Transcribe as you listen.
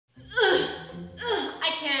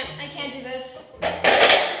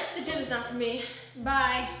not for me.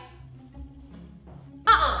 Bye.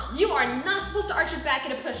 You are not supposed to arch your back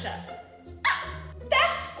in a push-up.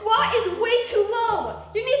 That squat is way too low.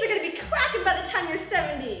 Your knees are gonna be cracking by the time you're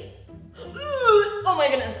 70. Oh my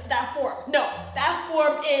goodness, that form. No, that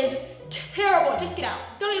form is terrible. Just get out.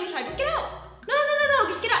 Don't even try, just get out. No,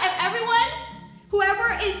 just get out. Everyone,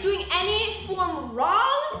 whoever is doing any form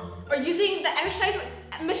wrong or using the exercise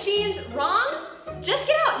machines wrong, just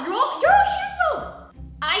get out. You're all canceled.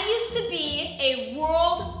 I used to be a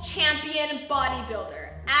world champion bodybuilder.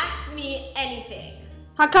 Ask me anything.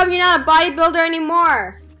 How come you're not a bodybuilder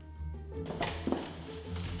anymore?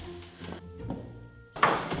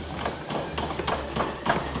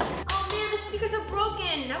 Oh man, the speakers are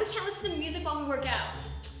broken. Now we can't listen to music while we work out.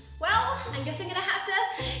 Well, I guess I'm gonna have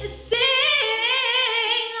to sing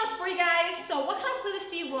for you guys. So what kind of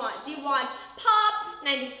playlist do you want? Do you want pop,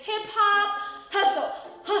 90s hip hop, hustle,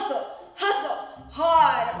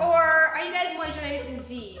 hard? Or are you guys more Generation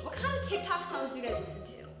Z? What kind of TikTok songs do you guys listen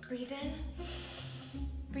to? Breathe in,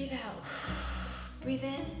 breathe out, breathe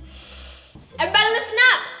in. Everybody listen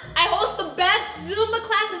up. I host the best Zumba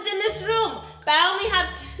classes in this room, but I only have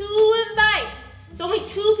 2 invites. So only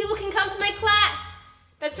 2 people can come to my class.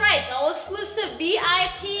 That's right, it's all exclusive,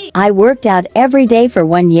 VIP. I worked out every day for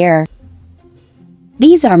 1 year.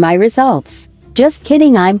 These are my results. Just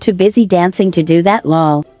kidding, I'm too busy dancing to do that,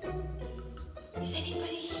 lol. Is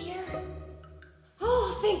anybody here?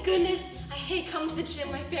 Oh, thank goodness. I hate coming to the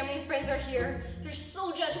gym. My family and friends are here. They're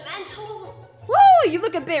so judgmental. Woo! You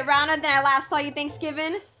look a bit rounder than I last saw you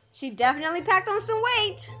Thanksgiving. She definitely packed on some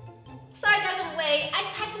weight. Sorry guys, I'm late. I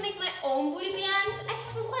just had to make my own booty band. I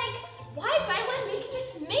just was like, why buy one when you can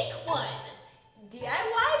just make one?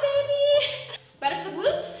 DIY, baby. Better for the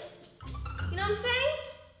glutes. You know what I'm saying?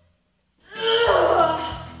 Ugh.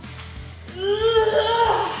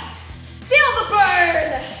 Ugh. Feel the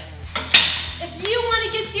burn! If you want to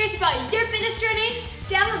get serious about your fitness journey,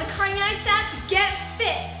 download the Cardionyx app to get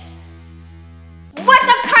fit. What's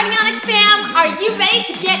up, Cardionyx fam? Are you ready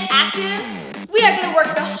to get active? We are going to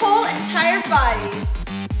work the whole entire body.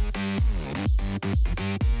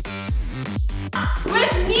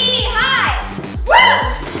 With knee high! Woo!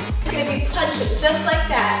 It's going to be punching just like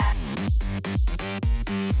that.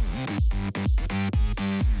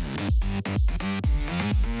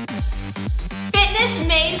 Fitness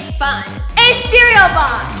made fun. A cereal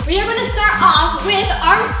box. We are going to start off with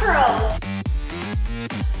arm curls.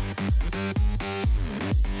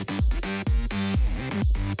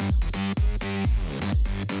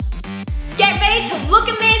 Get ready to look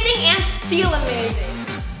amazing and feel amazing.